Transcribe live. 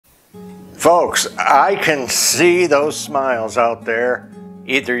Folks, I can see those smiles out there.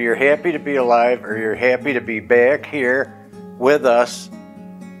 Either you're happy to be alive or you're happy to be back here with us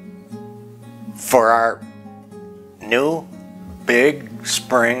for our new big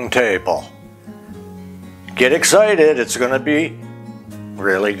spring table. Get excited, it's going to be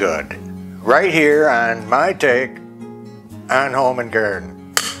really good. Right here on my take on Home and Garden.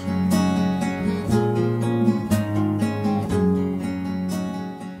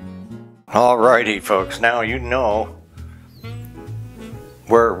 Alrighty folks, now you know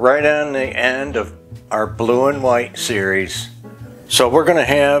we're right on the end of our blue and white series. So we're going to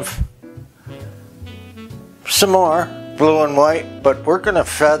have some more blue and white, but we're going to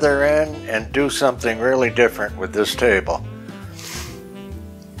feather in and do something really different with this table.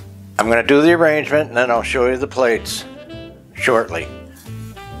 I'm going to do the arrangement and then I'll show you the plates shortly.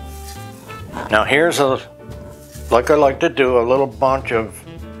 Now here's like I like to do, a little bunch of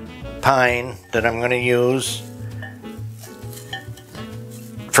pine that I'm going to use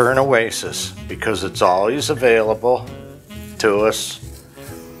for an oasis because it's always available to us.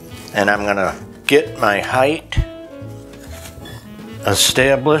 And I'm going to get my height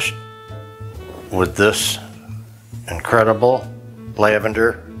established with this incredible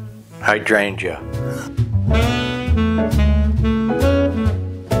lavender hydrangea.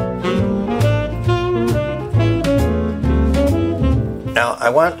 Now I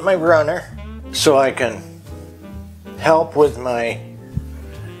want my runner so I can help with my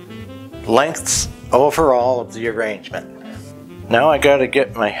lengths overall of the arrangement. Now I got to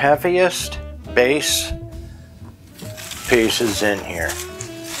get my heaviest base pieces in here.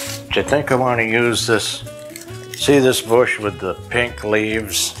 I think I want to use this. See this bush with the pink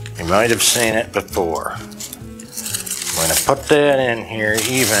leaves? You might have seen it before. I'm going to put that in here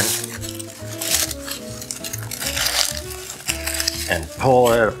even and pull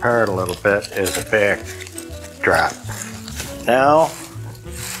that apart a little bit as a backdrop. Now,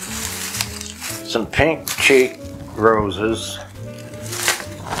 some pink cheek roses,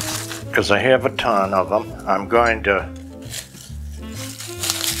 because I have a ton of them. I'm going to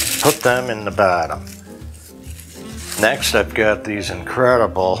put them in the bottom. Next, I've got these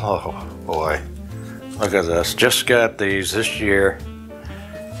incredible, oh boy, look at this. Just got these this year.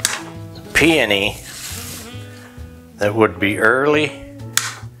 Peony. That would be early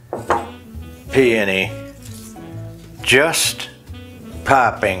peony, just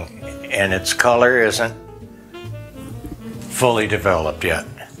popping, and its color isn't fully developed yet.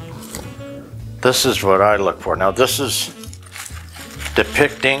 This is what I look for. Now this is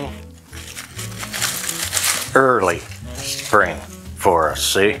depicting early spring for us,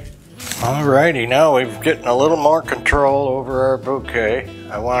 see? Alrighty, now we're getting a little more control over our bouquet.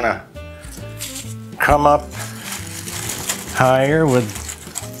 I want to come up higher with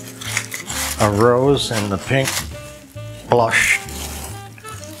a rose and the pink blush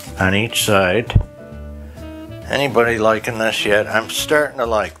on each side. Anybody liking this yet? I'm starting to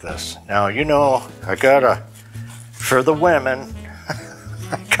like this. Now, you know, I gotta, for the women,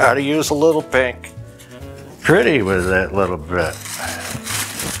 I gotta use a little pink. Pretty with that little bit.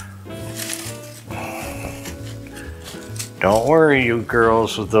 Don't worry, you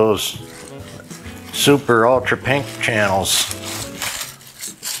girls with those super ultra pink channels.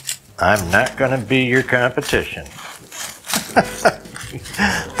 I'm not gonna be your competition.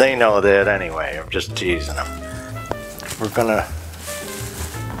 They know that anyway, I'm just teasing them. We're gonna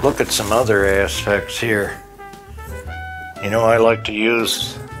look at some other aspects here. You know, I like to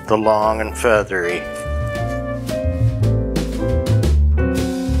use the long and feathery.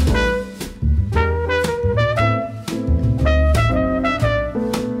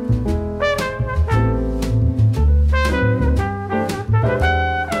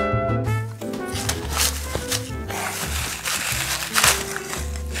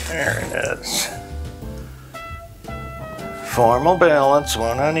 There it is. Formal balance,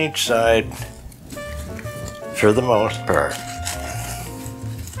 one on each side for the most part.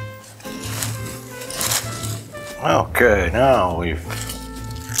 Okay, now we've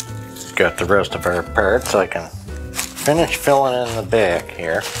got the rest of our parts. I can finish filling in the back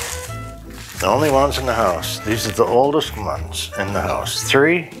here. The only ones in the house. These are the oldest ones in the house.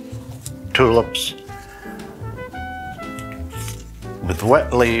 3 tulips with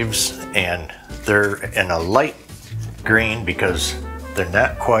wet leaves, and they're in a light green because they're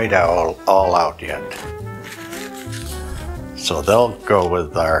not quite all out yet. So they'll go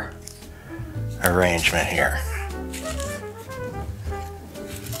with our arrangement here.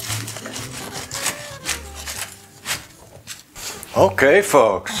 Okay,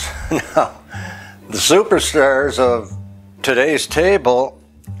 folks, now the superstars of today's table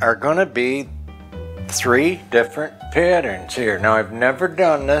are going to be 3 different patterns here. Now, I've never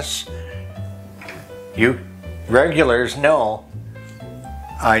done this. You regulars know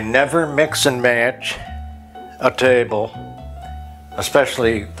I never mix and match a table,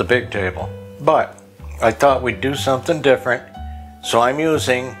 especially the big table. But I thought we'd do something different, so I'm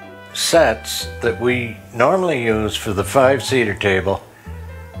using sets that we normally use for the 5-seater table,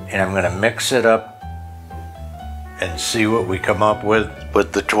 and I'm going to mix it up and see what we come up with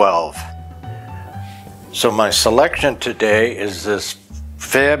the 12. So my selection today is this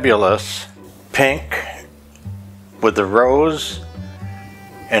fabulous pink with the rose,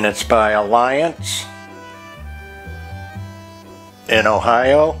 and it's by Alliance in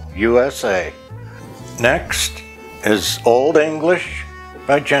Ohio, USA. Next is Old English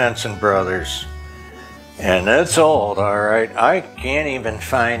by Johnson Brothers. And it's old, all right. I can't even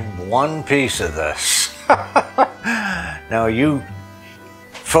find one piece of this. Now you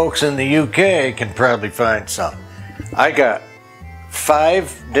folks in the UK can probably find some. I got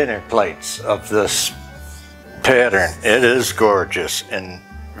 5 dinner plates of this pattern. It is gorgeous and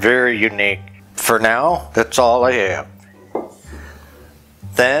very unique. For now, that's all I have.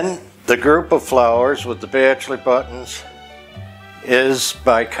 Then the group of flowers with the bachelor buttons is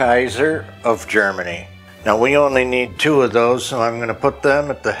by Kaiser of Germany. Now we only need 2 of those, so I'm going to put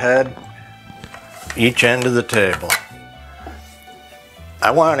them at the head, each end of the table. I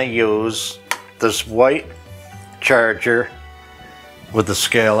want to use this white charger with the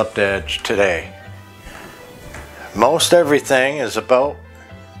scalloped edge today. Most everything is about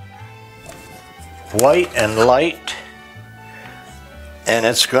white and light, and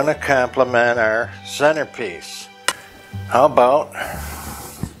it's going to complement our centerpiece. How about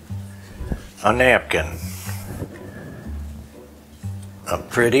a napkin? A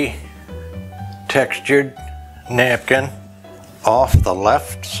pretty textured napkin off the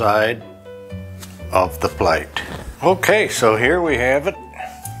left side of the plate. Okay, so here we have it.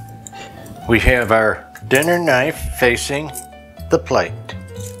 We have our dinner knife facing the plate,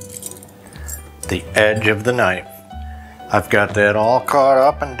 the edge of the knife. I've got that all caught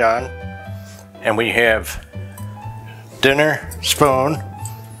up and done, and we have dinner spoon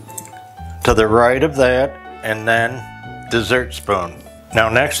to the right of that, and then dessert spoon. Now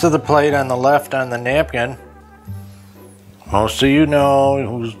next to the plate on the left on the napkin, most of you know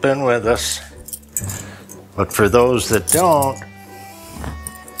who's been with us, but for those that don't,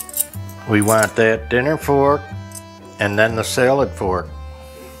 we want that dinner fork and then the salad fork,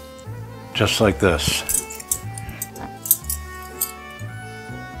 just like this.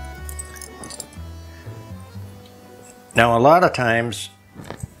 Now a lot of times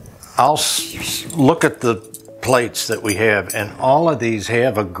I'll look at the plates that we have, and all of these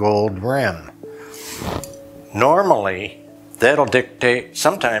have a gold rim. Normally that'll dictate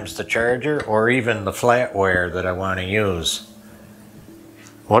sometimes the charger or even the flatware that I want to use.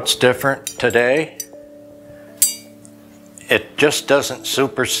 What's different today? It just doesn't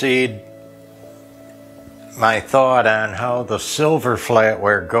supersede my thought on how the silver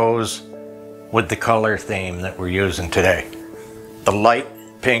flatware goes with the color theme that we're using today. The light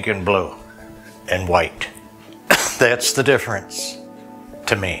pink and blue and white. That's the difference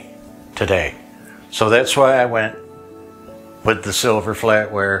to me today. So that's why I went with the silver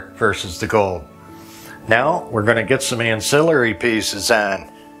flatware versus the gold. Now we're going to get some ancillary pieces on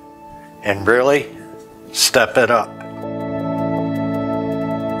and really step it up.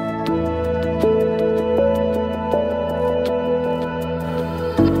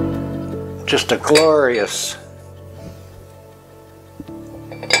 Just a glorious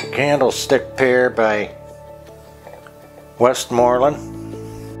candlestick pair by Westmoreland.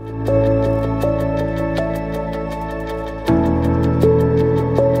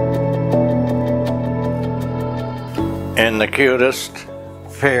 And the cutest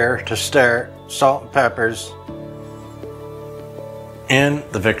pair to start, salt and peppers in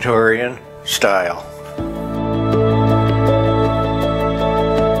the Victorian style.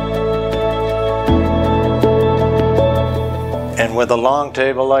 And with a long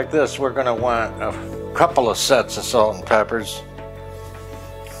table like this, we're going to want a couple of sets of salt and peppers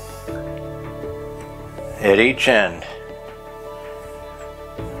at each end.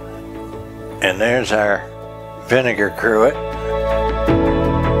 And there's our vinegar cruet.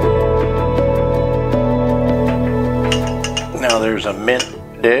 Now there's a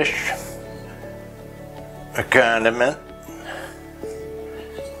mint dish, a condiment,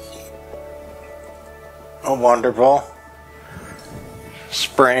 a wonderful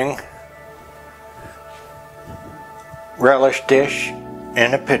spring relish dish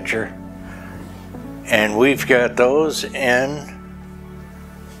and a pitcher, and we've got those in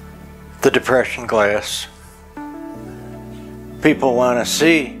the Depression glass. People want to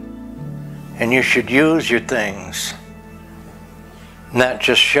see, and you should use your things, not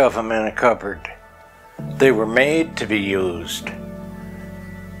just shove them in a cupboard. They were made to be used.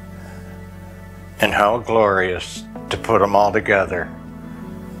 And how glorious to put them all together.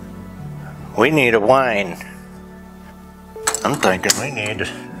 We need a wine. I'm thinking we need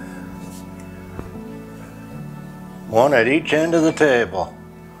one at each end of the table.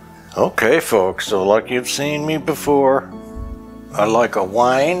 Okay, folks, so like you've seen me before, I like a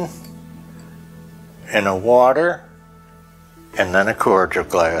wine and a water and then a cordial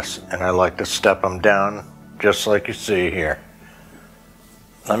glass, and I like to step them down just like you see here.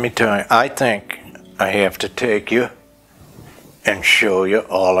 Let me tell you, I think I have to take you and show you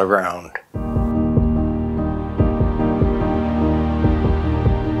all around.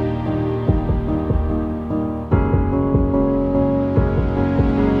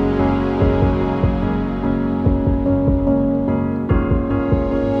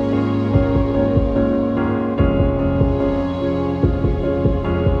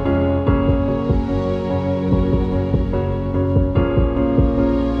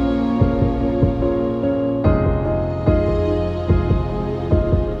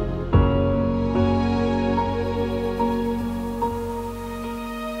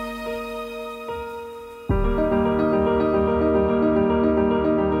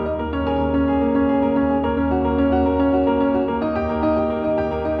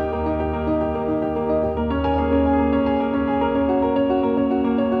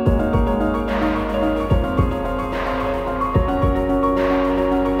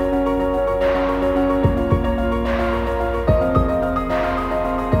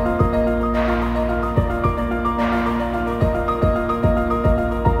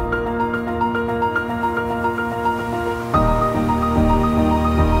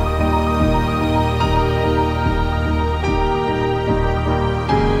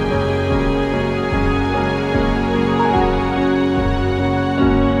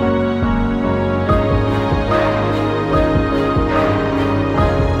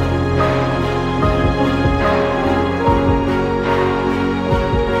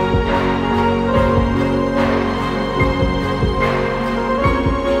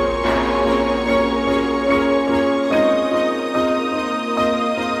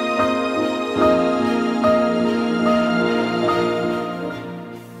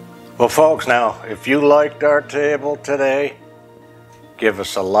 Well, folks, now, if you liked our table today, give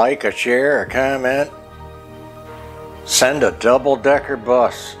us a like, a share, a comment. Send a double-decker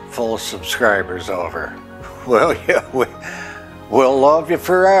bus full of subscribers over. Well, yeah, we'll love you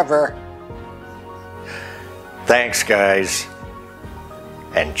forever. Thanks, guys.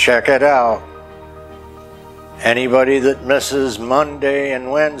 And check it out. Anybody that misses Monday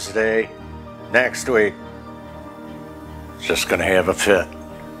and Wednesday next week is just going to have a fit.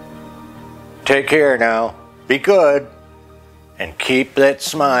 Take care now, be good, and keep that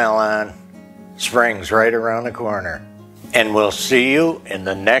smile on. Spring's right around the corner. And we'll see you in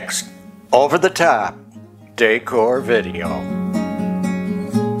the next over-the-top decor video.